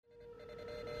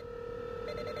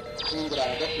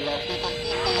indigenous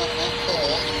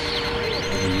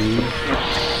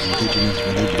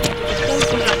religion.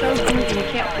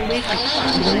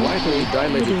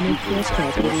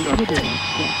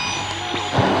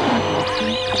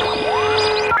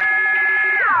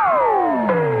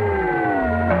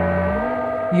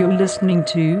 You're listening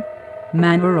to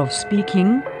Manner of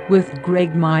Speaking with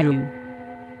Greg Mayu.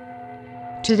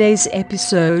 Today's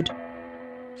episode,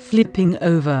 Flipping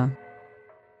Over.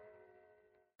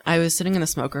 I was sitting in the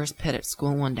smoker's pit at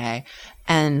school one day,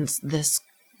 and this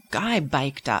guy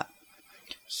biked up.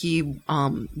 He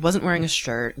wasn't wearing a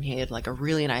shirt, and he had like a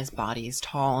really nice body. He's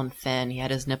tall and thin. He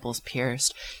had his nipples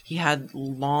pierced. He had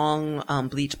long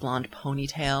bleach blonde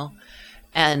ponytail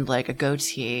and like a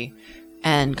goatee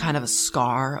and kind of a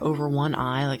scar over one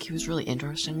eye. Like, he was really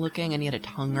interesting looking, and he had a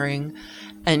tongue ring,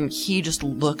 and he just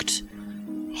looked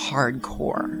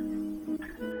hardcore.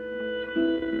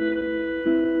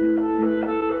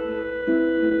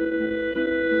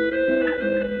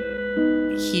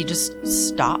 He just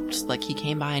stopped. Like, he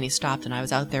came by and he stopped, and I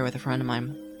was out there with a friend of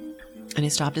mine, and he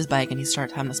stopped his bike and he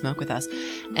started having a smoke with us.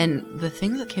 And the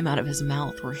things that came out of his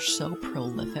mouth were so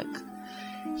prolific.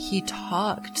 He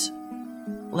talked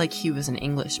like he was an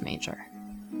English major,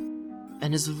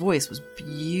 and his voice was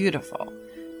beautiful.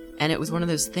 And it was one of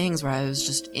those things where I was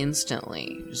just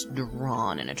instantly just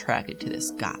drawn and attracted to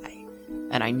this guy.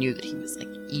 And I knew that he was like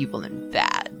evil and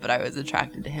bad, but I was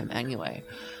attracted to him anyway.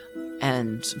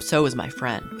 And so was my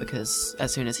friend, because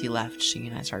as soon as he left, she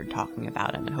and I started talking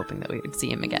about him and hoping that we would see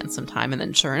him again sometime. And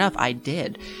then sure enough, I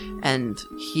did. And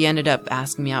he ended up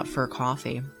asking me out for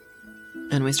coffee.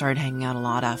 And we started hanging out a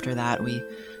lot after that. We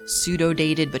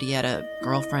pseudo-dated, but he had a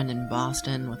girlfriend in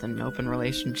Boston with an open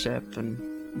relationship and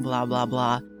blah, blah,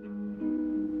 blah.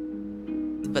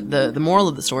 But the moral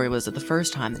of the story was that the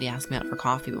first time that he asked me out for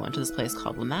coffee, we went to this place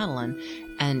called La Madeleine,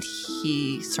 and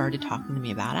he started talking to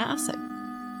me about acid.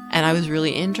 And I was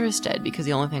really interested, because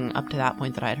the only thing up to that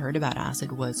point that I had heard about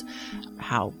acid was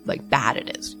how, like, bad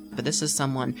it is. But this is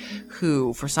someone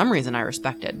who, for some reason, I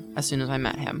respected as soon as I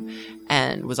met him,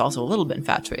 and was also a little bit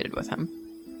infatuated with him.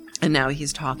 And now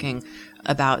he's talking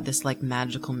about this, like,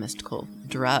 magical, mystical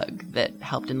drug that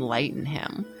helped enlighten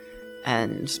him.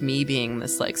 And me being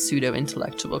this, like,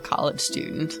 pseudo-intellectual college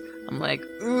student, I'm like,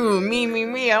 ooh,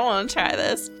 me, I want to try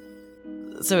this.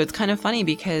 So it's kind of funny,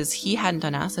 because he hadn't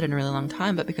done acid in a really long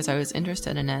time, but because I was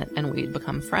interested in it and we'd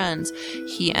become friends,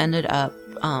 he ended up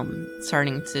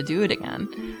starting to do it again.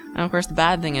 And of course, the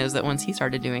bad thing is that once he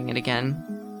started doing it again,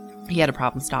 he had a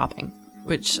problem stopping,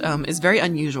 which is very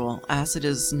unusual. Acid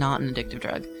is not an addictive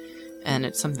drug, and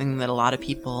it's something that a lot of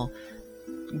people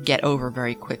get over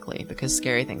very quickly, because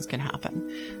scary things can happen.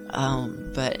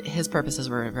 But his purposes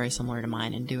were very similar to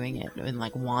mine in doing it, and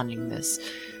like wanting this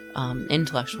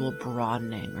intellectual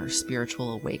broadening or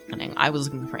spiritual awakening. I was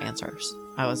looking for answers.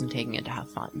 I wasn't taking it to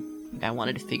have fun. Like, I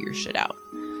wanted to figure shit out.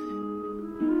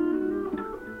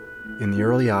 In the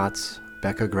early aughts,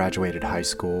 Beca graduated high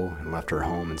school and left her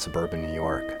home in suburban New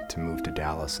York to move to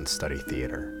Dallas and study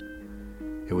theater.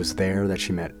 It was there that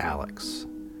she met Alex,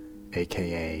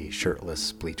 aka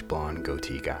shirtless, bleach blonde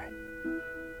goatee guy.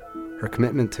 Her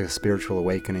commitment to spiritual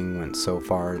awakening went so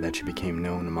far that she became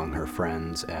known among her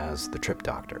friends as the Trip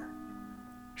Doctor.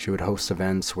 She would host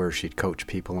events where she'd coach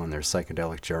people on their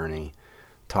psychedelic journey,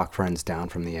 talk friends down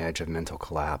from the edge of mental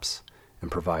collapse, and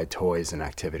provide toys and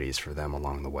activities for them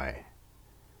along the way.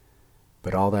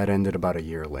 But all that ended about a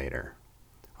year later,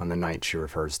 on the night she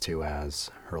refers to as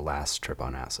her last trip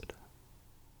on acid.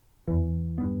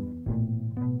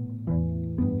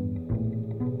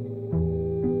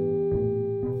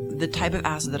 The type of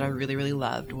acid that I really, really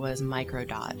loved was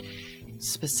microdot.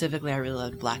 Specifically, I really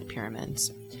loved black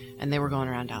pyramids, and they were going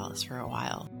around Dallas for a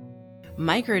while.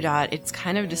 Microdot, it's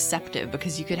kind of deceptive,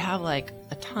 because you could have like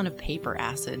a ton of paper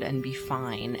acid and be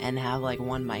fine, and have like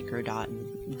one microdot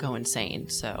and go insane.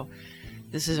 So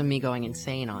this is me going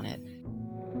insane on it.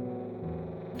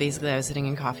 Basically, I was sitting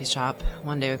in a coffee shop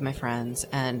one day with my friends,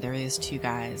 and there were these two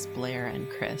guys, Blair and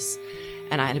Chris,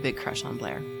 and I had a big crush on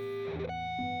Blair.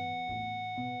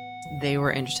 They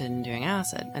were interested in doing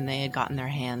acid, and they had gotten their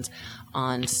hands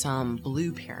on some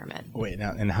blue pyramid. Wait,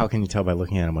 now, and how can you tell by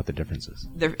looking at them what the difference is?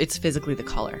 It's physically the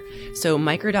color. So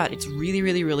microdot, it's really,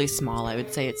 really, really small. I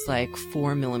would say it's like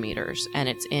 4 millimeters, and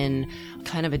it's in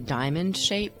kind of a diamond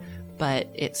shape, but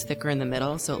it's thicker in the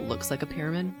middle, so it looks like a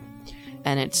pyramid.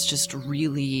 And it's just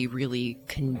really, really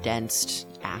condensed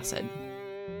acid.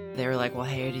 They were like, well,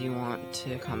 hey, do you want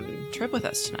to come trip with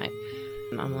us tonight?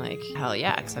 And I'm like, hell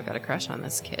yeah, because I've got a crush on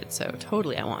this kid, so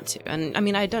totally I want to. And I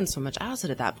mean, I'd done so much acid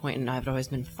at that point, and I've always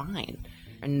been fine.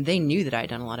 And they knew that I'd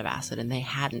done a lot of acid, and they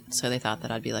hadn't. So they thought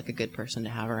that I'd be like a good person to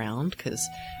have around because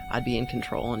I'd be in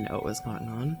control and know what was going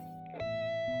on.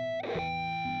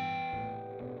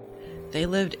 They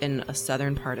lived in a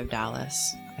southern part of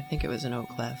Dallas. I think it was in Oak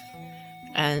Cliff.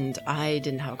 And I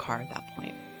didn't have a car at that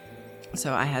point.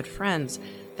 So I had friends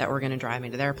that were going to drive me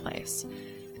to their place.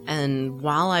 And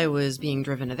while I was being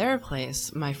driven to their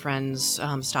place, my friends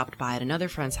stopped by at another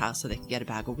friend's house so they could get a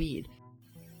bag of weed.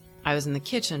 I was in the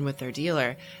kitchen with their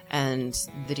dealer, and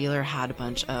the dealer had a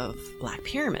bunch of black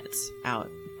pyramids out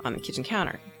on the kitchen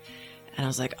counter. And I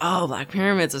was like, oh, black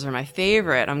pyramids, those are my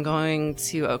favorite. I'm going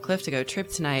to Oak Cliff to go trip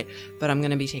tonight, but I'm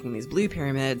going to be taking these blue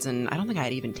pyramids. And I don't think I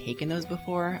had even taken those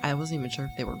before. I wasn't even sure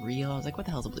if they were real. I was like, what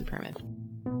the hell is a blue pyramid?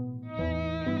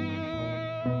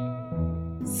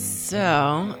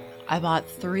 So I bought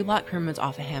 3 black pyramids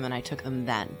off of him, and I took them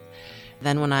then.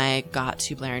 Then when I got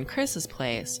to Blair and Chris's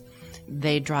place,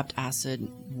 they dropped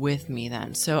acid with me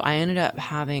then. So I ended up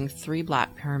having 3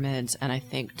 black pyramids and I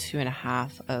think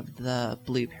 2.5 of the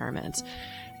blue pyramids.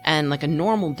 And like a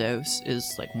normal dose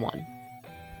is like 1.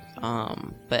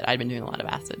 But I'd been doing a lot of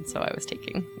acid, so I was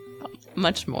taking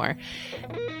much more.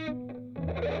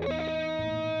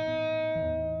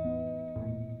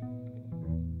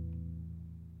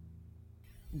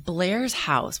 Blair's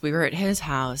house, we were at his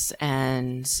house,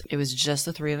 and it was just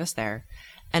the 3 of us there.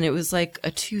 And it was like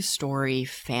a 2-story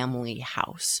family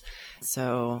house.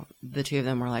 So the 2 of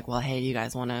them were like, well, hey, you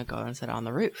guys want to go and sit on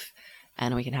the roof?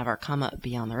 And we can have our come up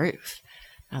be on the roof.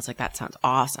 And I was like, that sounds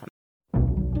awesome.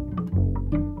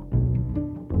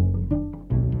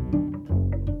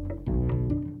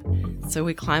 So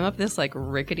we climb up this like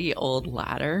rickety old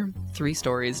ladder, 3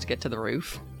 stories to get to the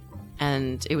roof.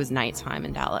 And it was nighttime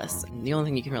in Dallas. And the only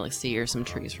thing you can really see are some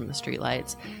trees from the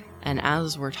streetlights. And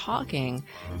as we're talking,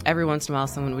 every once in a while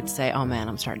someone would say, oh man,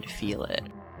 I'm starting to feel it.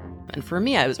 And for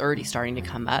me, I was already starting to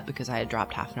come up because I had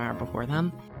dropped half an hour before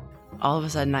them. All of a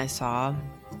sudden I saw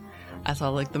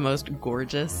like the most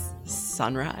gorgeous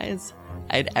sunrise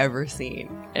I'd ever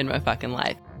seen in my fucking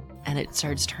life. And it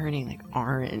starts turning like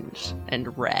orange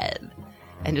and red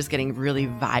and just getting really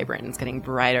vibrant. It's getting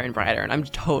brighter and brighter, and I'm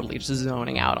totally just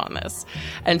zoning out on this.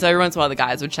 And so every once in a while the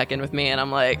guys would check in with me, and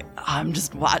I'm like, I'm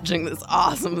just watching this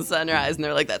awesome sunrise, and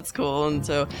they're like, that's cool. And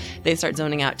so they start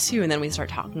zoning out too, and then we start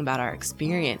talking about our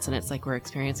experience, and it's like we're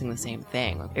experiencing the same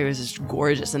thing. It was just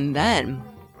gorgeous. And then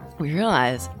we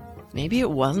realized maybe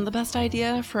it wasn't the best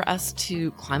idea for us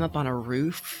to climb up on a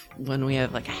roof when we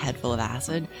have like a head full of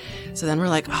acid. So then we're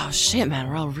like, oh shit, man,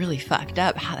 we're all really fucked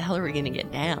up. How the hell are we gonna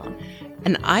get down?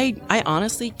 And I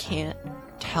honestly can't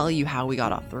tell you how we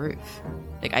got off the roof.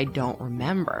 Like, I don't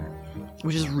remember,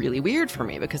 which is really weird for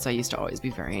me because I used to always be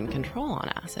very in control on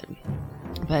acid.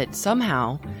 But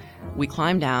somehow we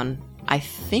climbed down. I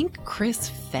think Chris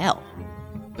fell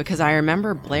because I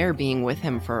remember Blair being with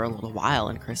him for a little while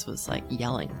and Chris was like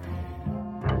yelling.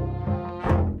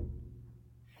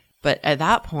 But at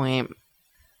that point,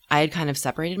 I had kind of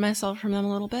separated myself from them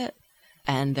a little bit,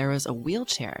 and there was a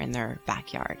wheelchair in their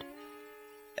backyard.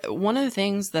 One of the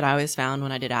things that I always found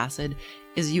when I did acid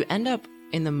is you end up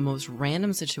in the most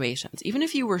random situations, even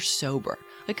if you were sober.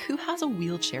 Like, who has a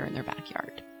wheelchair in their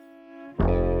backyard?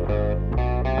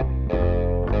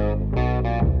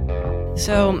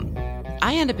 So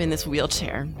I end up in this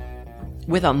wheelchair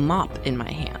with a mop in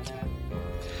my hand.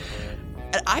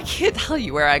 I can't tell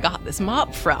you where I got this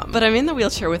mop from, but I'm in the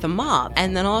wheelchair with a mop,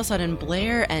 and then all of a sudden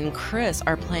Blair and Chris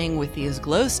are playing with these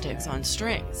glow sticks on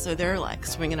strings. So they're like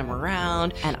swinging them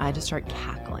around, and I just start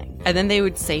cackling. And then they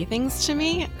would say things to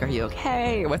me, are you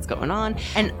okay? What's going on?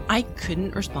 And I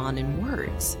couldn't respond in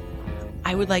words.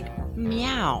 I would like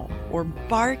meow or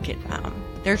bark at them.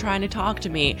 They're trying to talk to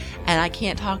me, and I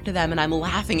can't talk to them, and I'm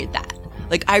laughing at that.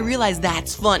 Like, I realize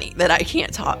that's funny, that I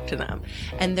can't talk to them.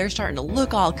 And they're starting to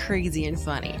look all crazy and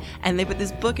funny. And they put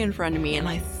this book in front of me, and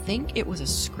I think it was a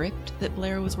script that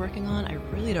Blair was working on. I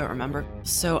really don't remember.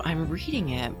 So I'm reading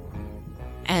it,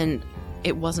 and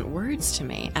it wasn't words to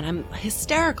me. And I'm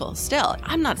hysterical still.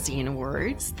 I'm not seeing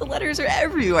words. The letters are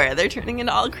everywhere. They're turning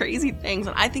into all crazy things.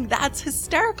 And I think that's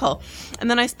hysterical. And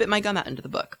then I spit my gum out into the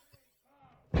book.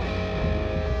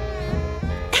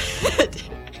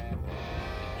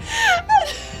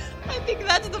 I think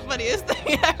that's the funniest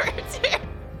thing ever, too.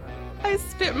 I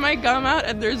spit my gum out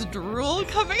and there's drool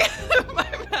coming out of my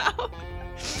mouth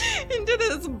into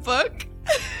this book.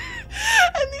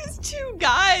 And these 2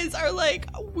 guys are like,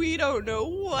 we don't know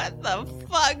what the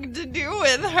fuck to do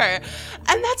with her.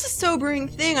 And that's a sobering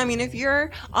thing. I mean, if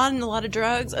you're on a lot of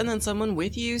drugs and then someone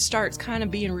with you starts kind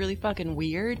of being really fucking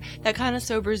weird, that kind of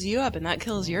sobers you up and that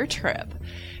kills your trip.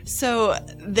 So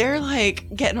they're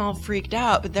like getting all freaked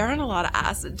out, but they're on a lot of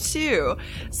acid too.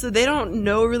 So they don't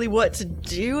know really what to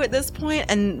do at this point.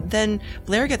 And then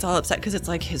Blair gets all upset because it's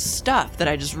like his stuff that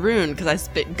I just ruined because I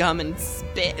spit gum and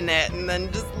spit in it and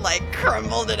then just like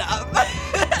crumbled it up.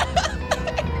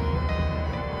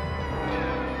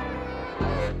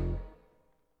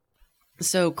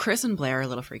 So Chris and Blair are a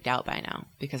little freaked out by now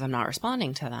because I'm not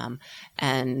responding to them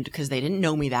and because they didn't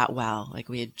know me that well. Like,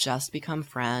 we had just become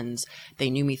friends. They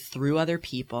knew me through other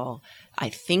people. I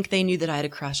think they knew that I had a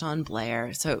crush on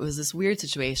Blair. So it was this weird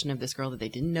situation of this girl that they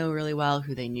didn't know really well,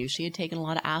 who they knew she had taken a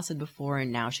lot of acid before,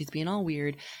 and now she's being all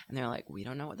weird. And they're like, we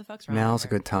don't know what the fuck's wrong with her. Now's a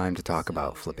good time to talk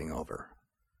about flipping over.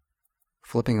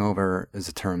 Flipping over is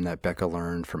a term that Becca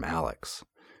learned from Alex.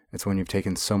 It's when you've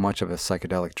taken so much of a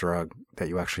psychedelic drug that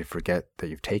you actually forget that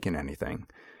you've taken anything,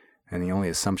 and the only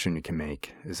assumption you can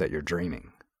make is that you're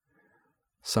dreaming.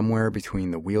 Somewhere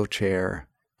between the wheelchair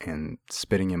and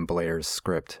spitting in Blair's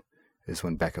script is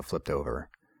when Becca flipped over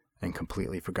and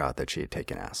completely forgot that she had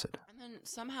taken acid. And then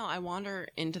somehow I wander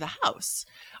into the house.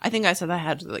 I think I said I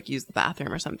had to like use the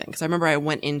bathroom or something because I remember I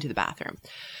went into the bathroom.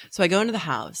 So I go into the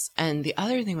house, and the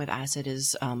other thing with acid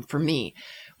is, for me,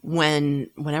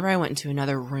 whenever I went into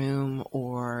another room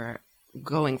or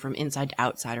going from inside to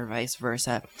outside or vice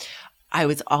versa, I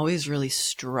was always really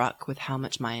struck with how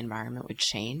much my environment would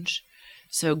change.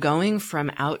 So going from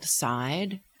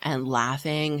outside and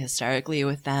laughing hysterically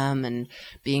with them and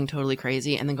being totally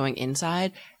crazy, and then going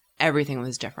inside, everything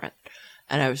was different.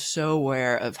 And I was so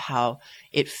aware of how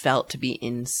it felt to be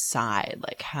inside,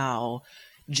 like how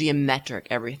geometric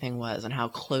everything was and how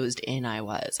closed in I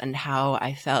was and how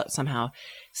I felt somehow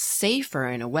safer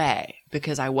in a way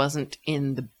because I wasn't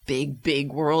in the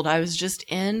big world I was just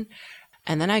in.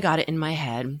 And then I got it in my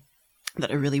head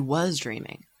that I really was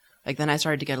dreaming. Like, then I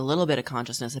started to get a little bit of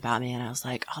consciousness about me, and I was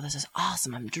like, oh, this is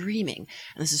awesome. I'm dreaming.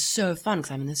 And this is so fun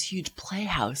because I'm in this huge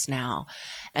playhouse now.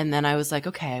 And then I was like,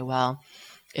 okay, well,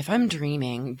 if I'm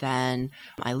dreaming, then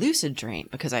I lucid dream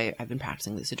because I've been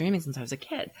practicing lucid dreaming since I was a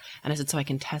kid. And I said, so I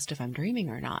can test if I'm dreaming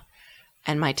or not.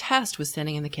 And my test was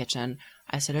sitting in the kitchen.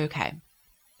 I said, okay,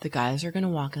 the guys are going to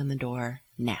walk in the door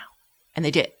now. And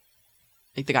they did.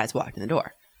 Like, the guys walked in the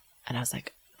door. And I was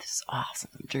like, this is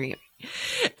awesome. I'm dreaming.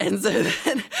 And so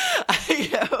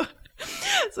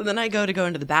then I go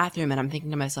into the bathroom, and I'm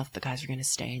thinking to myself, the guys are going to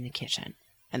stay in the kitchen.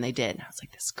 And they did. And I was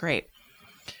like, this is great.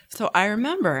 So I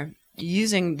remember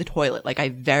using the toilet. Like, I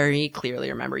very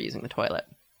clearly remember using the toilet.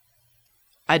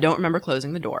 I don't remember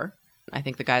closing the door. I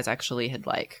think the guys actually had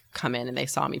like come in and they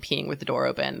saw me peeing with the door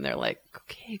open, and they're like,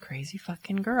 okay, crazy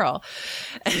fucking girl.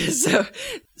 And so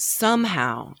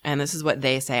somehow, and this is what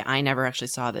they say, I never actually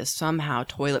saw this, somehow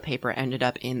toilet paper ended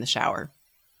up in the shower.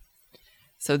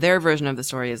 So their version of the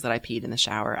story is that I peed in the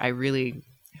shower.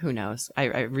 Who knows? I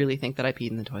really think that I peed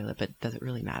in the toilet, but does it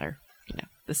really matter? You know,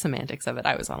 the semantics of it.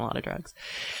 I was on a lot of drugs.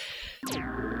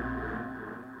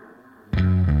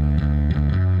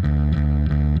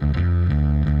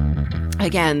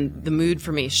 Again, the mood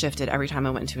for me shifted every time I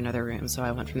went into another room. So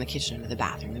I went from the kitchen to the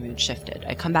bathroom. The mood shifted.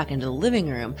 I come back into the living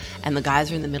room, and the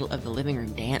guys are in the middle of the living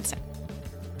room dancing.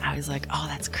 I was like, oh,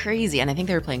 that's crazy. And I think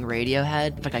they were playing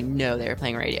Radiohead. In fact, I know they were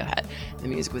playing Radiohead. The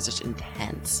music was just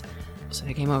intense. So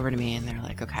they came over to me, and they're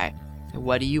like, okay,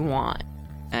 what do you want?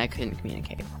 And I couldn't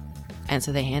communicate. And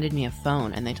so they handed me a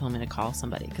phone, and they told me to call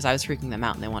somebody because I was freaking them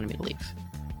out, and they wanted me to leave.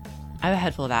 I have a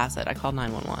head full of acid. I called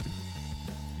 911,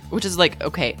 which is like,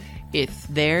 okay, if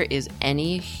there is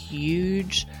any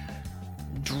huge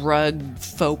drug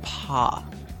faux pas,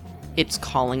 it's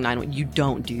calling 911. You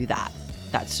don't do that.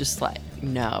 That's just like,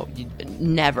 no,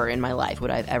 never in my life would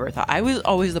I have ever thought. I was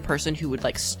always the person who would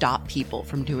like stop people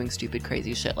from doing stupid,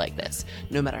 crazy shit like this,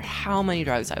 no matter how many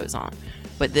drugs I was on.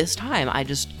 But this time I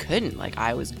just couldn't. Like,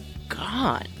 I was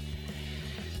gone.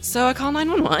 So I call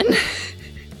 911.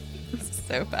 This is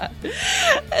so bad.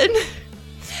 And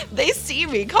they see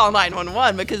me call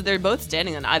 911 because they're both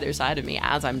standing on either side of me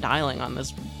as I'm dialing on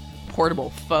this portable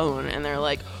phone, and they're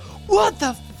like, what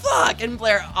the fuck? And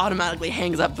Blair automatically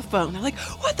hangs up the phone. They're like,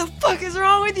 what the fuck is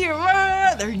wrong with you?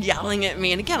 They're yelling at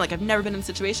me. And again, like, I've never been in a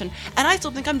situation, and I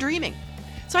still think I'm dreaming.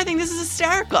 So I think this is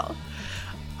hysterical.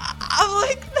 I'm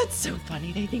like, that's so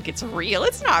funny. They think it's real.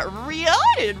 It's not real.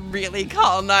 I didn't really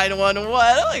call 911.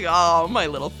 I'm like, oh, my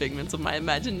little figments of my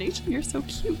imagination. You're so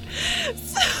cute.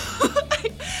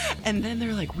 And then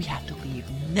they're like, we have to leave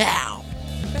now.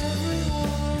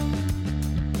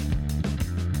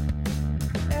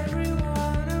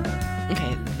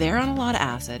 Okay, they're on a lot of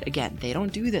acid. Again, they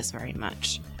don't do this very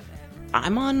much.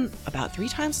 I'm on about 3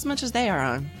 times as much as they are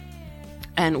on.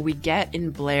 And we get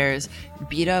in Blair's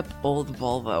beat up old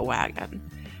Volvo wagon.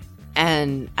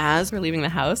 And as we're leaving the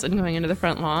house and going into the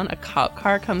front lawn, a cop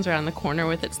car comes around the corner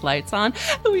with its lights on.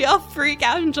 And we all freak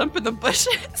out and jump in the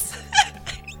bushes.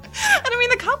 And I mean,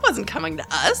 the cop wasn't coming to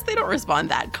us. They don't respond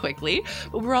that quickly.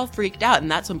 But we're all freaked out. And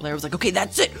that's when Blair was like, okay,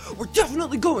 that's it. We're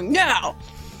definitely going now.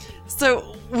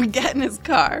 So we get in his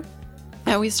car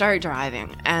and we start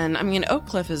driving. And I mean, Oak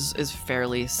Cliff is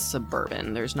fairly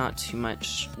suburban. There's not too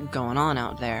much going on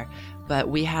out there. But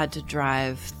we had to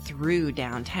drive through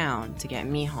downtown to get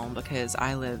me home because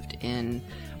I lived in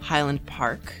Highland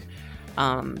Park.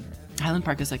 Highland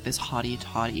Park is like this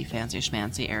haughty-taughty,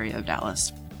 fancy-schmancy area of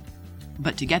Dallas.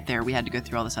 But to get there, we had to go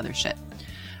through all this other shit.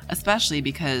 Especially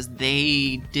because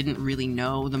they didn't really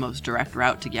know the most direct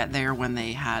route to get there when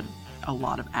they had a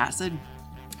lot of acid.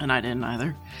 And I didn't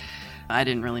either. I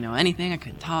didn't really know anything. I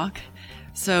couldn't talk.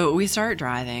 So we start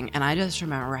driving, and I just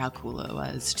remember how cool it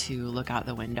was to look out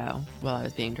the window while I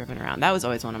was being driven around. That was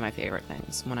always one of my favorite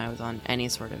things when I was on any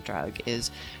sort of drug, is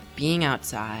being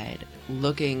outside,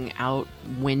 looking out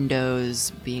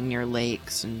windows, being near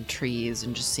lakes and trees,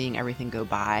 and just seeing everything go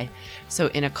by. So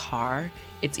in a car,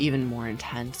 it's even more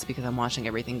intense because I'm watching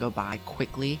everything go by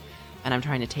quickly, and I'm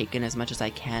trying to take in as much as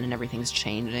I can, and everything's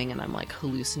changing, and I'm like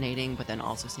hallucinating, but then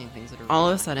also seeing things that are... All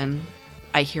of a sudden,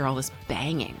 I hear all this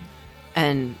banging.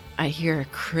 And I hear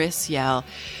Chris yell,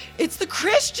 "It's the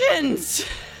Christians!"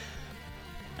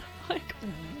 I'm like,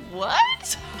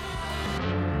 what?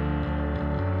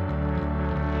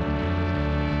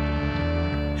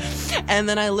 And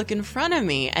then I look in front of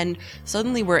me, and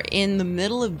suddenly we're in the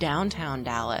middle of downtown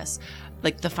Dallas,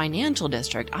 like the financial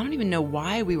district. I don't even know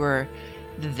why we were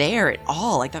there at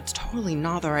all. Like, that's totally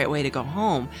not the right way to go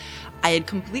home. I had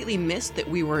completely missed that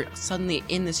we were suddenly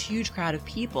in this huge crowd of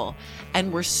people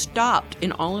and were stopped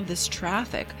in all of this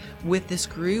traffic with this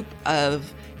group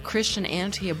of Christian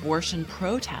anti-abortion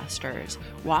protesters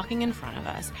walking in front of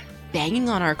us, banging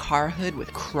on our car hood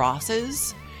with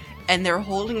crosses, and they're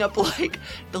holding up like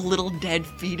the little dead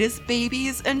fetus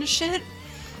babies and shit.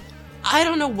 I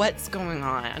don't know what's going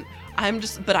on.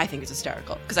 But I think it's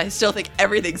hysterical because I still think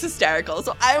everything's hysterical.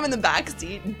 So I'm in the back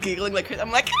seat giggling like, I'm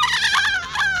like,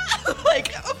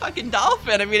 like a fucking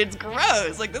dolphin. I mean, it's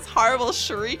gross. Like this horrible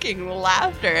shrieking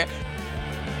laughter.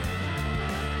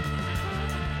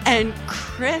 And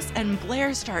Chris and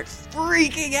Blair start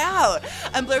freaking out.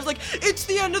 And Blair's like, "It's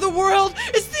the end of the world.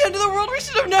 It's the end of the world. We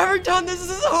should have never done this.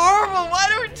 This is horrible. Why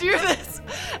do we do this?"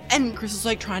 And Chris is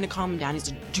like trying to calm him down.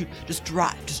 He's like, "Dude, just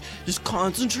drive. Just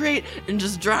concentrate and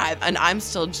just drive." And I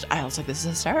was like, this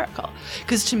is hysterical.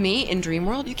 Because to me, in Dream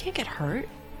World, you can't get hurt.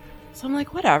 So I'm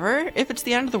like, whatever. If it's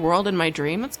the end of the world in my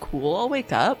dream, it's cool. I'll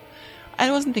wake up.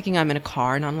 I wasn't thinking I'm in a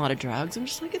car and on a lot of drugs. I'm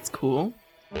just like, it's cool.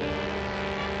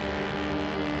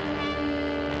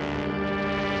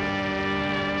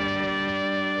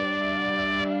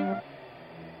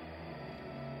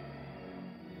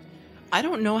 I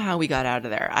don't know how we got out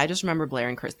of there. I just remember Blair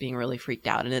and Chris being really freaked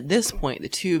out. And at this point, the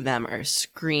two of them are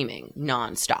screaming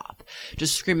nonstop.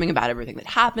 Just screaming about everything that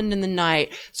happened in the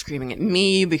night, screaming at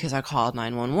me because I called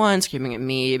 911, screaming at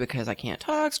me because I can't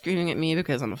talk, screaming at me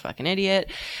because I'm a fucking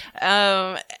idiot.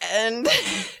 And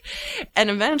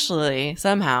eventually,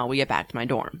 somehow, we get back to my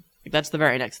dorm. That's the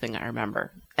very next thing I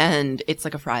remember. And it's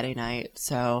like a Friday night,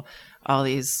 so all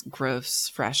these gross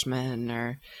freshmen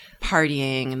are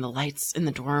partying, and the lights in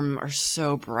the dorm are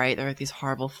so bright. They're like these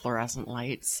horrible fluorescent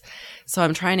lights. So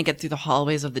I'm trying to get through the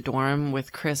hallways of the dorm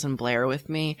with Chris and Blair with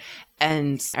me,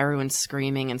 and everyone's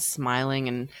screaming and smiling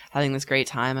and having this great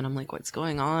time. And I'm like, what's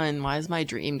going on? Why is my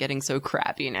dream getting so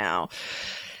crappy now?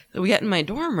 So we get in my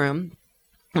dorm room,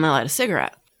 and I light a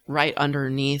cigarette right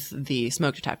underneath the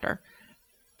smoke detector.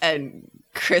 And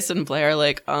Chris and Blair are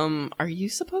like, are you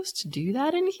supposed to do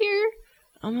that in here?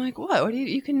 I'm like, what?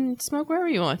 You can smoke wherever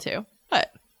you want to.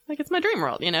 What? Like, it's my dream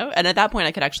world, you know? And at that point,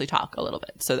 I could actually talk a little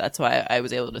bit. So that's why I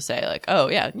was able to say, like, oh,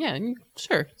 yeah,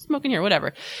 sure, smoke in here,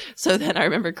 whatever. So then I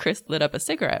remember Chris lit up a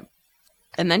cigarette.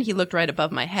 And then he looked right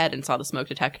above my head and saw the smoke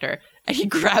detector. And he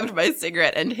grabbed my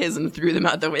cigarette and his and threw them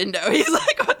out the window. He's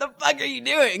like, what the fuck are you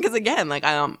doing? Because again, like,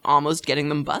 I'm almost getting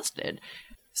them busted.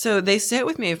 So they sit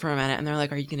with me for a minute and they're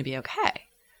like, are you going to be okay?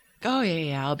 Oh,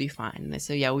 yeah, I'll be fine. And they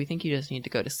say, yeah, we think you just need to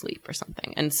go to sleep or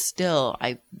something. And still,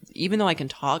 even though I can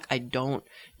talk, I don't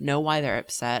know why they're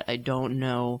upset. I don't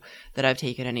know that I've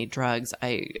taken any drugs.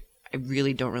 I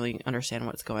really don't really understand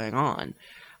what's going on.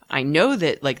 I know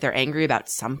that, like, they're angry about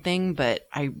something, but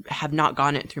I have not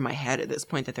gotten it through my head at this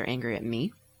point that they're angry at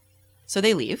me. So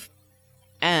they leave.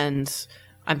 And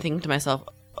I'm thinking to myself,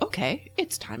 okay,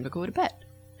 it's time to go to bed.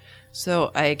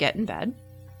 So I get in bed,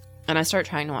 And I start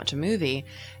trying to watch a movie,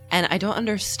 and I don't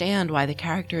understand why the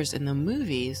characters in the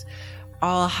movies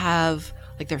all have,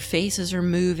 like, their faces are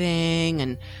moving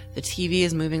and the TV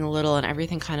is moving a little and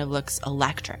everything kind of looks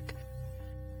electric.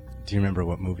 Do you remember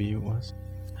what movie it was?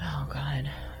 Oh, God.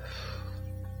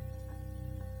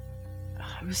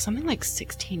 It was something like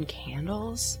 16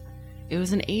 Candles. It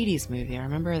was an 80s movie. I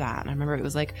remember that. And I remember it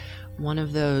was like one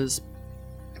of those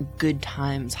Good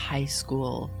Times high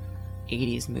school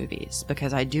 80s movies,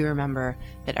 because I do remember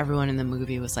that everyone in the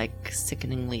movie was like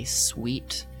sickeningly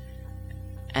sweet,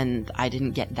 and I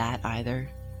didn't get that either.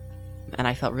 And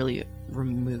I felt really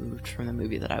removed from the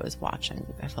movie that I was watching.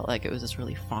 I felt like it was this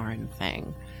really foreign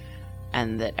thing,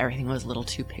 and that everything was a little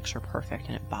too picture perfect,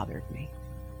 and it bothered me.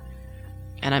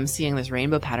 And I'm seeing this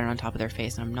rainbow pattern on top of their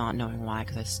face, and I'm not knowing why,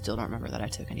 because I still don't remember that I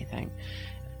took anything.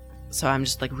 So I'm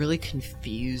just like really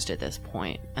confused at this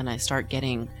point, and I start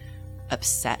getting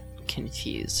upset,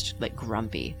 confused, like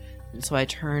grumpy. And so I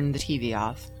turn the TV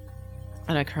off,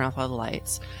 and I turn off all the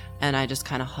lights, and I just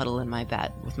kind of huddle in my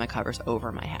bed with my covers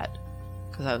over my head,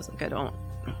 because I was like,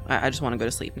 I just want to go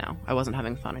to sleep now. I wasn't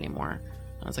having fun anymore.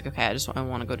 I was like, okay, I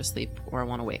want to go to sleep, or I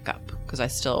want to wake up, because I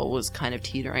still was kind of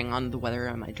teetering on the whether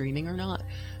am I dreaming or not.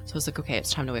 So I was like, okay,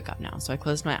 it's time to wake up now. So I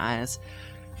closed my eyes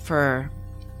for,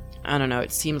 I don't know,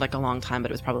 it seemed like a long time,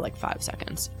 but it was probably like 5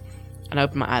 seconds. And I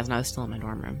opened my eyes, and I was still in my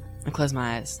dorm room. I closed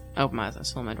my eyes, I opened my eyes, I was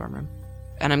still in my dorm room.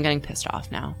 And I'm getting pissed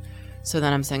off now. So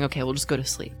then I'm saying, okay, we'll just go to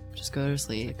sleep. Just go to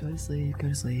sleep, go to sleep, go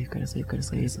to sleep, go to sleep, go to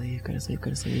sleep, sleep, go to sleep, go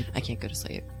to sleep. I can't go to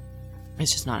sleep.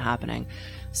 It's just not happening.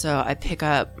 So I pick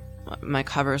up my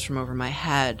covers from over my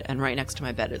head, and right next to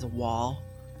my bed is a wall.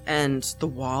 And the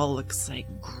wall looks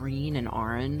like green and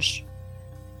orange.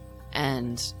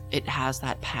 And it has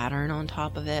that pattern on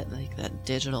top of it, like that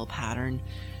digital pattern,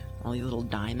 all these little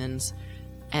diamonds.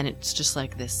 And it's just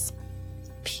like this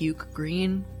puke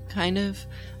green, kind of.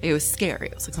 It was scary.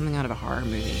 It was like something out of a horror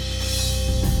movie.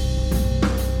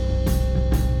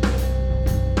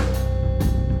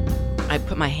 I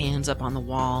put my hands up on the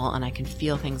wall, and I can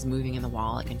feel things moving in the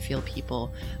wall. I can feel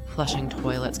people flushing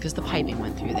toilets, because the piping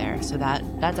went through there. So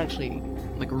that's actually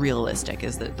like realistic,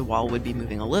 is that the wall would be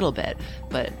moving a little bit,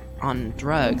 but on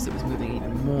drugs it was moving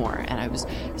even more. And I was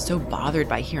so bothered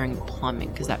by hearing the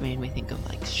plumbing, because that made me think of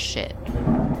like shit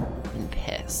and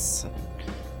piss and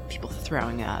people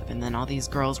throwing up. And then all these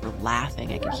girls were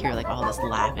laughing. I could hear like all this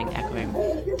laughing echoing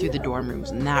through the dorm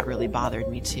rooms, and that really bothered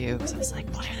me too, because I was like,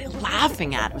 what are they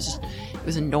laughing at? It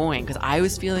was annoying, because I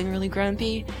was feeling really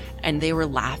grumpy and they were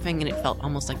laughing, and it felt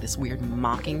almost like this weird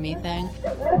mocking me thing.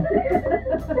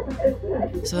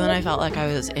 So then I felt like I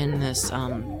was in this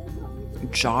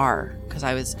jar, because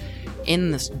I was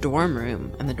in this dorm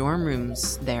room, and the dorm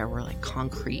rooms there were like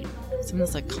concrete. It's in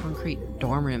this like concrete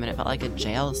dorm room, and it felt like a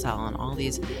jail cell, and all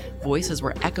these voices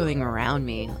were echoing around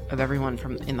me of everyone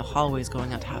from in the hallways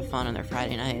going out to have fun on their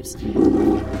Friday nights.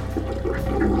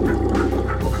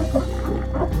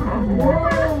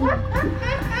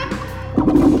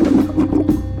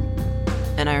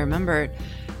 And I remember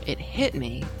it hit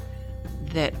me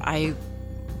that I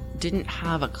didn't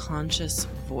have a conscious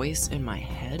voice in my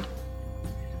head.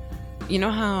 You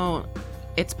know how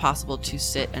it's possible to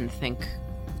sit and think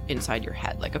inside your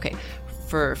head? Like, okay,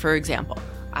 for example,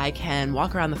 I can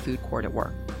walk around the food court at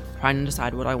work trying to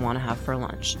decide what I want to have for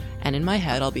lunch, and in my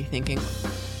head I'll be thinking,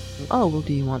 oh, well,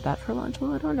 do you want that for lunch?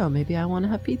 Well, I don't know, maybe I want to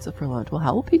have pizza for lunch. Well,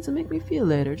 how will pizza make me feel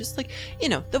later? Just like, you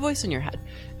know, the voice in your head.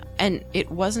 And it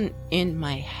wasn't in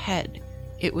my head,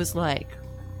 it was like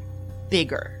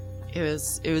bigger. It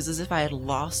was as if I had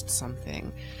lost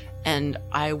something, and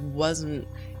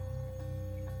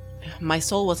my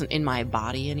soul wasn't in my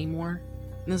body anymore.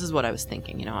 And this is what I was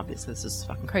thinking, you know, obviously this is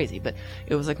fucking crazy, but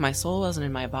it was like my soul wasn't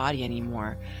in my body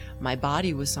anymore. My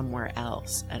body was somewhere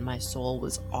else, and my soul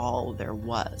was all there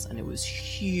was, and it was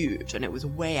huge, and it was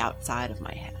way outside of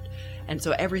my head. And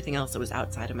so everything else that was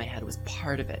outside of my head was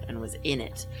part of it and was in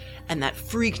it. And that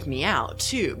freaked me out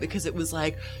too, because it was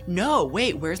like, no,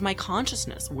 wait, where's my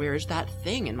consciousness? Where's that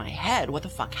thing in my head? What the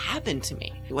fuck happened to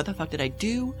me? What the fuck did I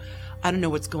do? I don't know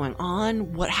what's going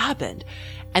on. What happened?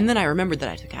 And then I remembered that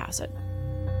I took acid.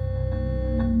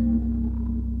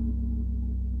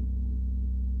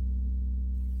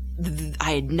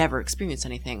 I had never experienced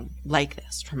anything like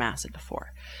this from acid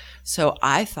before. So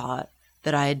I thought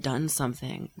that I had done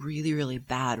something really, really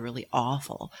bad, really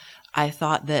awful. I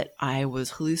thought that I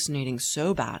was hallucinating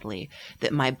so badly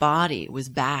that my body was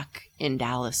back in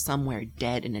Dallas somewhere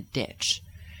dead in a ditch.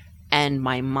 And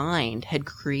my mind had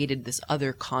created this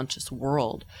other conscious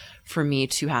world for me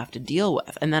to have to deal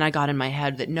with. And then I got in my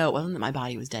head that no, it wasn't that my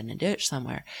body was dead in a ditch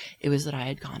somewhere. It was that I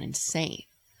had gone insane.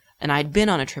 And I'd been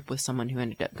on a trip with someone who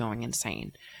ended up going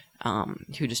insane.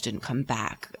 who just didn't come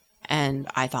back. And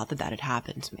I thought that had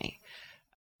happened to me.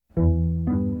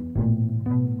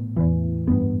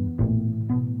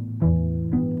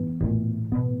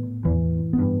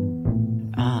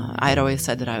 I had always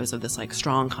said that I was of this like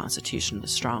strong constitution,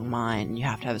 this strong mind, and you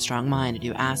have to have a strong mind to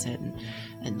do acid,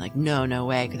 and like no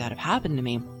way could that have happened to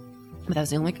me. But that was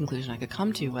the only conclusion I could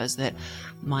come to, was that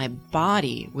my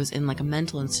body was in like a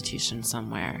mental institution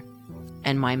somewhere,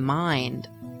 and my mind,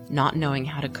 not knowing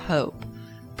how to cope,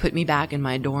 put me back in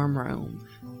my dorm room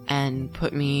and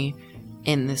put me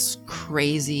in this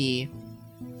crazy,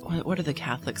 what are the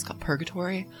Catholics called,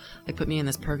 purgatory? Like put me in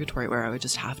this purgatory where I would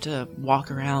just have to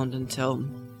walk around until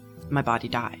my body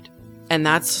died. And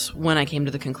that's when I came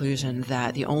to the conclusion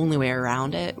that the only way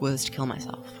around it was to kill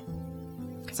myself.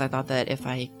 Because I thought that if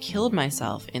I killed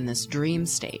myself in this dream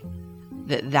state,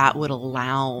 that would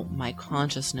allow my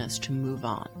consciousness to move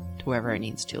on to wherever it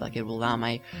needs to. Like it will allow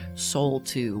my soul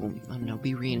to, I don't know,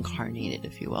 be reincarnated,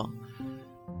 if you will.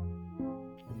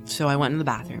 So I went in the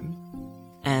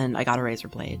bathroom and I got a razor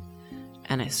blade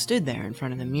and I stood there in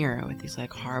front of the mirror with these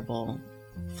like horrible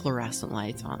fluorescent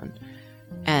lights on.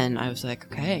 And I was like,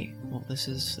 okay, well, this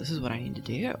is what I need to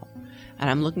do. And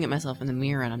I'm looking at myself in the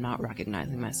mirror and I'm not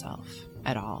recognizing myself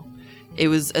at all. It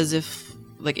was as if,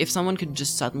 like, if someone could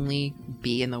just suddenly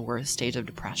be in the worst stage of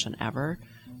depression ever,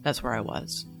 that's where I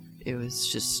was. It was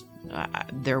just,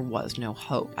 there was no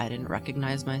hope. I didn't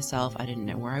recognize myself. I didn't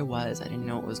know where I was. I didn't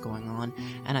know what was going on.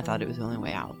 And I thought it was the only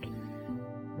way out.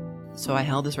 So I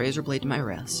held this razor blade to my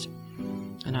wrist.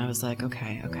 And I was like,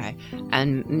 okay.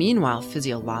 And meanwhile,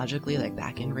 physiologically, like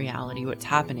back in reality, what's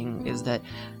happening is that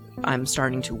I'm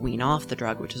starting to wean off the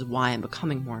drug, which is why I'm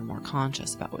becoming more and more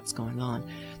conscious about what's going on.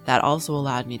 That also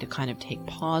allowed me to kind of take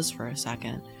pause for a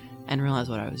second and realize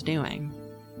what I was doing.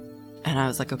 And I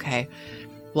was like, okay,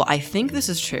 well, I think this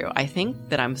is true. I think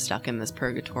that I'm stuck in this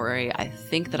purgatory. I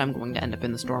think that I'm going to end up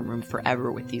in the dorm room forever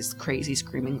with these crazy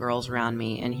screaming girls around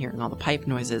me and hearing all the pipe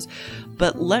noises.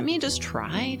 But let me just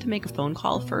try to make a phone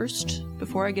call first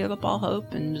before I give up all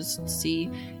hope and just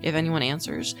see if anyone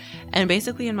answers. And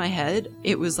basically in my head,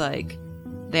 it was like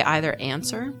they either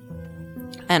answer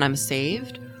and I'm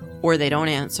saved, or they don't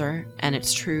answer and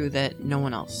it's true that no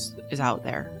one else is out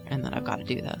there and that I've got to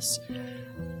do this.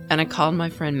 And I called my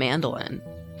friend Mandolin.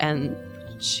 And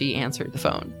she answered the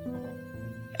phone.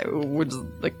 Which,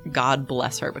 like, God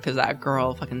bless her, because that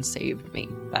girl fucking saved me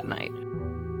that night.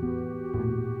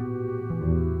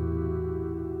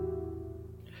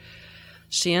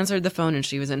 She answered the phone and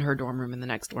she was in her dorm room in the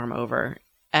next dorm over.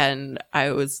 And I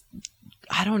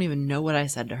don't even know what I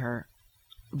said to her.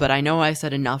 But I know I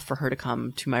said enough for her to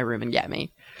come to my room and get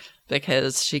me.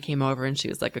 Because she came over and she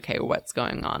was like, okay, what's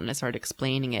going on? And I started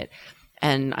explaining it.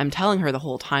 And I'm telling her the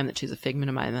whole time that she's a figment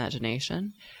of my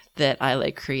imagination that I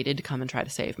like created to come and try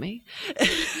to save me.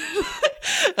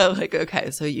 I'm like, okay,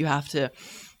 so you have to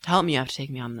help me. You have to take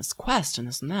me on this quest and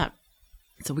this and that.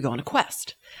 So we go on a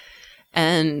quest.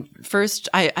 And first,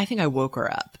 I think I woke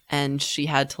her up and she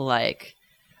had to like,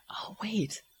 oh,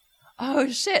 wait. Oh,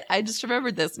 shit. I just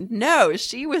remembered this. No,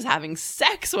 she was having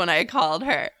sex when I called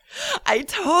her. I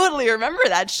totally remember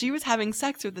that. She was having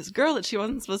sex with this girl that she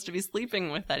wasn't supposed to be sleeping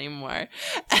with anymore.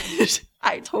 And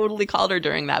I totally called her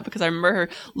during that because I remember her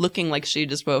looking like she had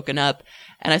just woken up.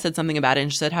 And I said something about it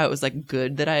and she said how it was like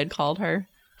good that I had called her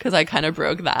because I kind of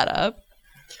broke that up.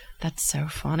 That's so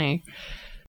funny.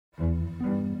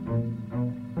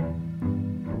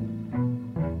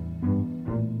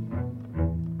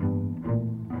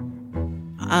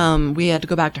 We had to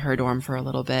go back to her dorm for a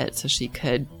little bit so she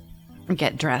could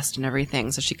get dressed and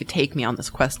everything, so she could take me on this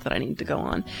quest that I needed to go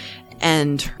on.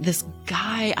 And this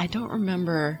guy, I don't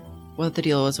remember what the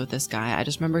deal was with this guy. I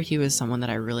just remember he was someone that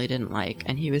I really didn't like,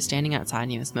 and he was standing outside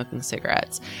and he was smoking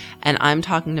cigarettes. And I'm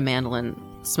talking to Mandolin,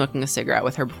 smoking a cigarette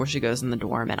with her before she goes in the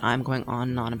dorm, and I'm going on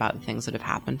and on about the things that have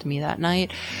happened to me that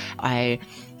night. I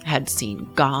had seen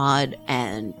God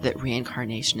and that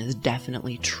reincarnation is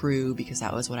definitely true because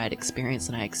that was what I'd experienced,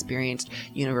 and I experienced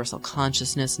universal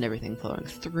consciousness and everything flowing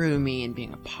through me and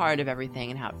being a part of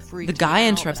everything and how it freaked me out. The guy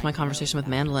interrupts my conversation with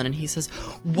Mandolin and he says,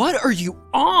 "What are you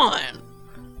on?"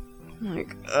 I'm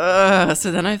like, ugh.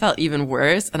 So then I felt even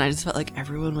worse and I just felt like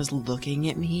everyone was looking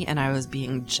at me and I was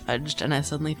being judged, and I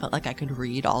suddenly felt like I could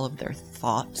read all of their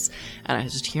thoughts and I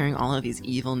was just hearing all of these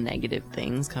evil negative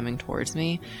things coming towards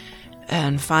me.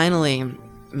 And finally,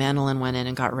 Mandolin went in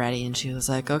and got ready, and she was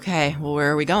like, okay, well,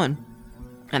 where are we going?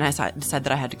 And I said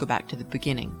that I had to go back to the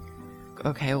beginning.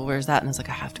 Okay, well, where's that? And I was like,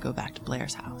 I have to go back to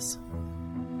Blair's house.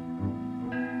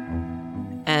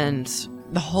 And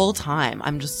the whole time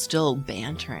I'm just still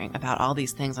bantering about all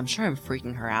these things. I'm sure I'm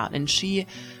freaking her out. And she,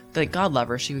 like, God love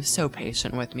her, she was so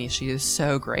patient with me. She was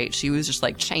so great. She was just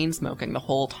like chain smoking the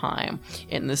whole time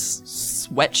in this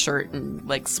sweatshirt and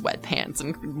like sweatpants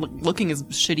and looking as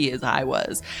shitty as I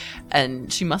was.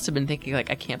 And she must have been thinking,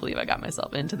 like, I can't believe I got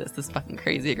myself into this. This fucking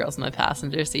crazy girl's in my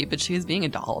passenger seat. But she was being a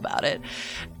doll about it.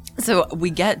 So we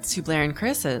get to Blair and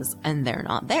Chris's and they're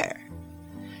not there.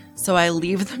 So I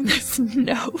leave them this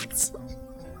note.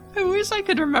 I wish I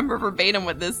could remember verbatim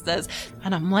what this says.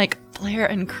 And I'm like, Blair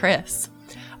and Chris,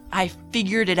 I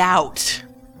figured it out.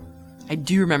 I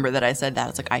do remember that I said that.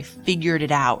 It's like, I figured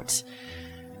it out.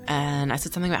 And I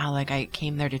said something about how, like, I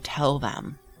came there to tell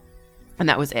them. And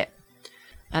that was it.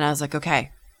 And I was like,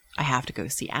 okay, I have to go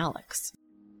see Alex.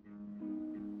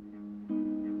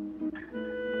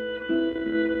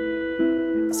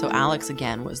 So Alex,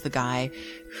 again, was the guy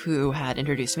who had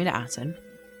introduced me to acid.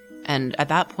 And at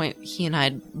that point, he and I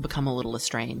had become a little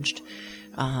estranged.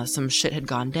 Some shit had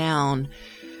gone down.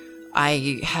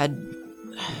 I had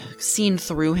seen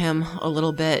through him a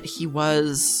little bit. He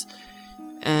was,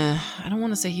 I don't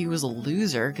want to say he was a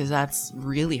loser, because that's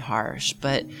really harsh,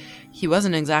 but he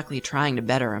wasn't exactly trying to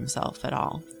better himself at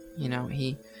all. You know,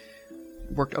 he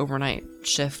worked overnight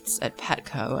shifts at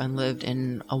Petco and lived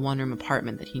in a one-room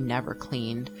apartment that he never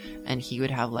cleaned, and he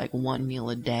would have like one meal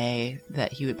a day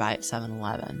that he would buy at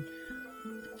 7-Eleven.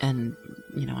 And,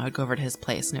 you know, I would go over to his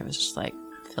place and it was just like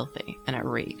filthy and it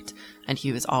reeked, and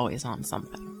he was always on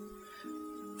something.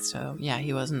 So yeah,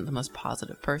 he wasn't the most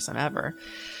positive person ever,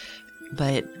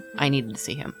 but I needed to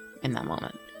see him in that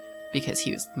moment because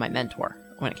he was my mentor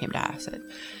when it came to acid.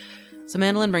 So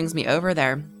Mandolin brings me over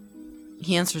there.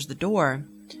 He answers the door,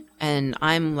 and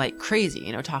I'm like crazy,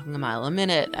 you know, talking a mile a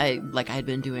minute, like I had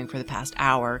been doing for the past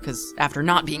hour, because after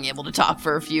not being able to talk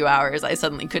for a few hours, I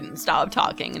suddenly couldn't stop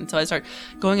talking. And so I start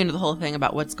going into the whole thing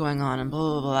about what's going on and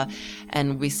blah, blah, blah.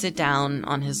 And we sit down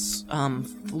on his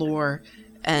floor,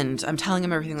 and I'm telling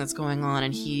him everything that's going on,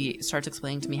 and he starts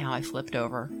explaining to me how I flipped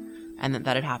over, and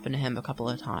that had happened to him a couple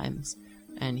of times.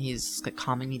 And he's like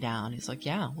calming me down. He's like,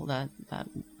 yeah, well, that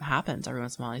happens every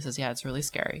once in a while. He says, yeah, it's really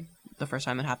scary. The first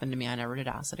time it happened to me, I never did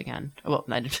acid again. Well,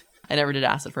 I never did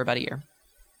acid for about a year.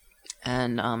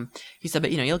 And he said,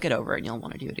 but, you know, you'll get over it and you'll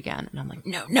want to do it again. And I'm like,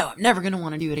 no, I'm never going to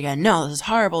want to do it again. No, this is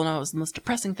horrible. No, it was the most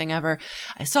depressing thing ever.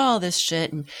 I saw all this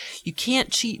shit, and you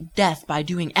can't cheat death by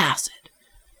doing acid.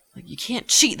 Like, you can't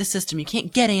cheat the system. You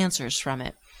can't get answers from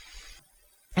it.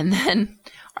 And then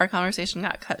our conversation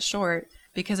got cut short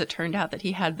because it turned out that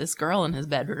he had this girl in his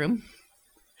bedroom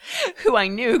who I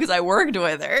knew because I worked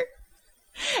with her.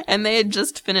 And they had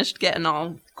just finished getting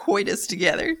all coitus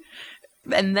together.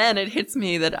 And then it hits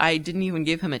me that I didn't even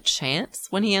give him a chance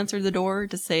when he answered the door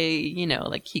to say, you know,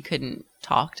 like he couldn't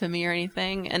talk to me or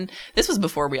anything. And this was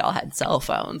before we all had cell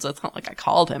phones. So it's not like I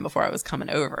called him before I was coming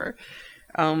over.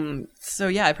 So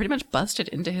yeah, I pretty much busted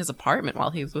into his apartment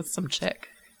while he was with some chick.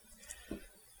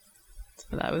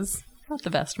 So that was not the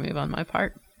best move on my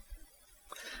part.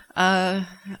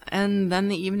 And then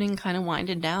the evening kind of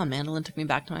winded down. Mandolin took me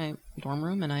back to my dorm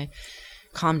room, and I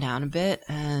calmed down a bit,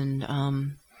 and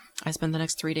I spent the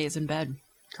next 3 days in bed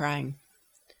crying.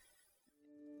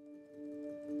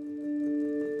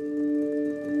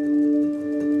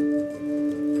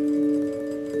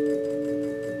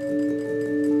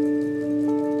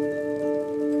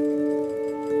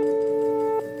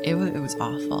 It was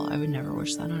awful. I would never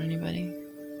wish that on anybody.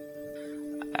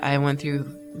 I went through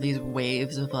these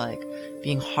waves of like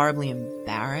being horribly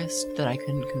embarrassed that I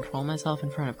couldn't control myself in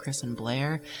front of Chris and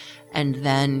Blair, and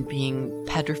then being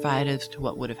petrified as to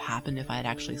what would have happened if I had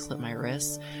actually slit my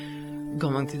wrists,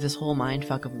 going through this whole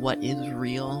mindfuck of what is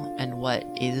real and what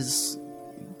is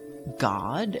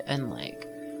God and like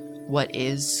what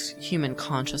is human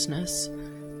consciousness.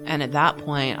 And at that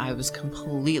point, I was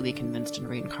completely convinced in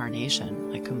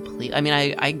reincarnation.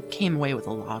 I came away with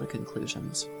a lot of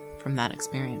conclusions from that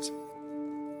experience.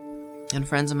 And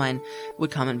friends of mine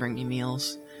would come and bring me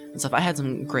meals and stuff. I had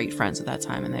some great friends at that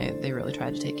time, and they really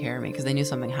tried to take care of me because they knew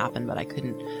something happened, but I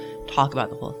couldn't talk about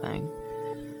the whole thing.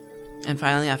 And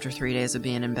finally, after 3 days of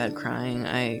being in bed crying,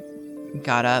 I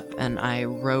got up and I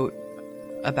wrote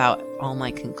about all my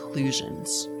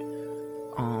conclusions.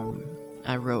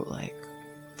 I wrote like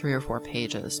 3 or 4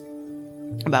 pages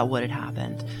about what had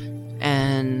happened.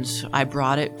 And I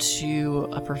brought it to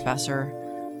a professor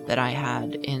that I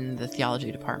had in the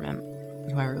theology department,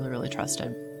 who I really, really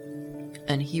trusted.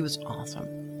 And he was awesome.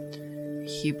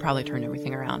 He probably turned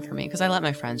everything around for me, because I let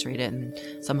my friends read it,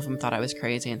 and some of them thought I was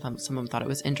crazy, and some of them thought it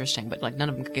was interesting, but like none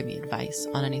of them could give me advice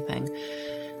on anything.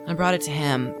 I brought it to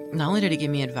him. Not only did he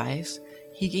give me advice,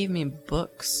 he gave me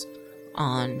books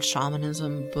on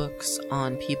shamanism, books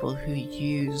on people who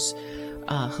use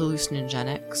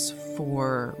hallucinogenics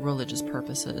for religious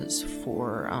purposes,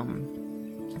 for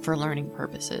learning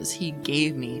purposes. He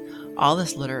gave me all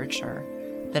this literature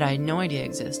that I had no idea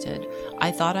existed.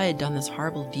 I thought I had done this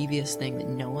horrible, devious thing that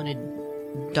no one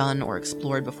had done or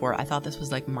explored before. I thought this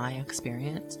was like my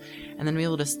experience. And then be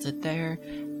able to sit there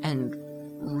and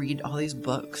read all these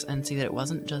books and see that it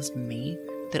wasn't just me,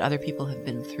 that other people have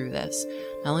been through this.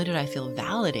 Not only did I feel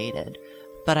validated,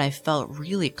 but I felt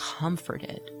really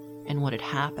comforted in what had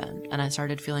happened. And I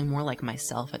started feeling more like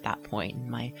myself at that point. And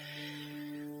my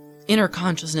inner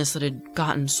consciousness that had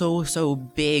gotten so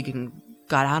big and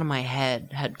got out of my head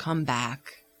had come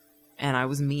back, and I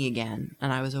was me again,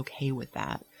 and I was okay with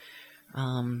that.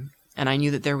 And I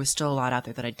knew that there was still a lot out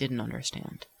there that I didn't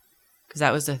understand. Because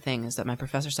that was the thing, is that my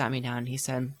professor sat me down and he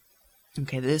said,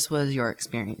 okay, this was your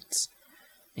experience.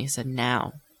 And he said,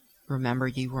 now, remember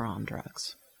you were on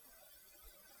drugs.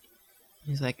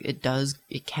 He's like,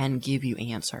 it can give you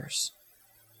answers.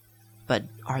 But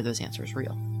are those answers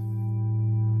real?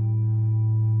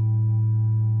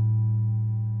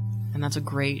 And that's a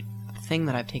great thing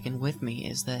that I've taken with me,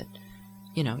 is that,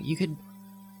 you could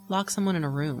lock someone in a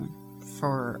room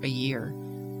for a year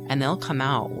and they'll come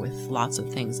out with lots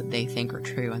of things that they think are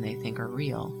true and they think are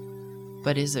real.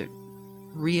 But is it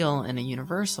real in a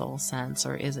universal sense,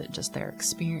 or is it just their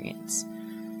experience?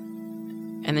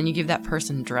 And then you give that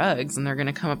person drugs and they're going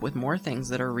to come up with more things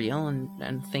that are real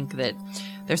and think that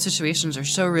their situations are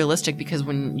so realistic, because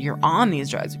when you're on these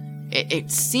drugs,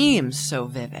 it seems so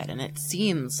vivid, and it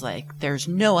seems like there's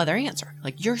no other answer.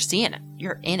 Like, you're seeing it.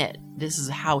 You're in it. This is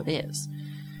how it is.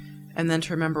 And then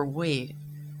to remember, wait,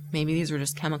 maybe these were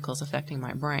just chemicals affecting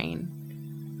my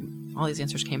brain. All these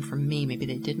answers came from me. Maybe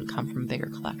they didn't come from a bigger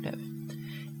collective.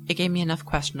 It gave me enough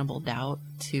questionable doubt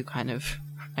to kind of,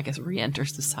 I guess, re-enter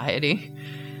society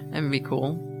and be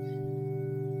cool.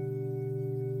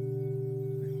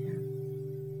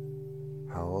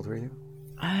 How old were you?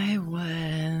 I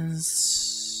was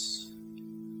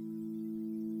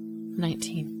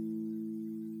 19.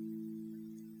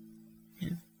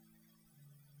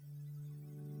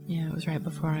 Yeah, it was right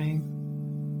before I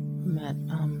met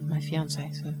my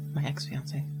fiance, so my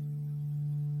ex-fiance.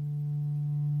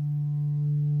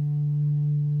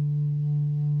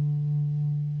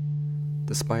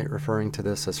 Despite referring to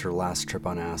this as her last trip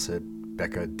on acid,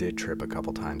 Beca did trip a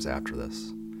couple times after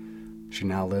this. She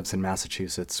now lives in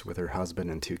Massachusetts with her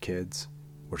husband and 2 kids,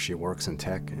 where she works in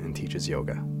tech and teaches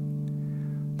yoga.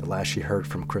 The last she heard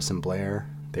from Chris and Blair,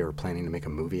 they were planning to make a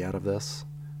movie out of this.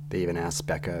 They even asked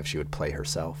Beca if she would play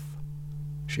herself.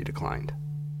 She declined.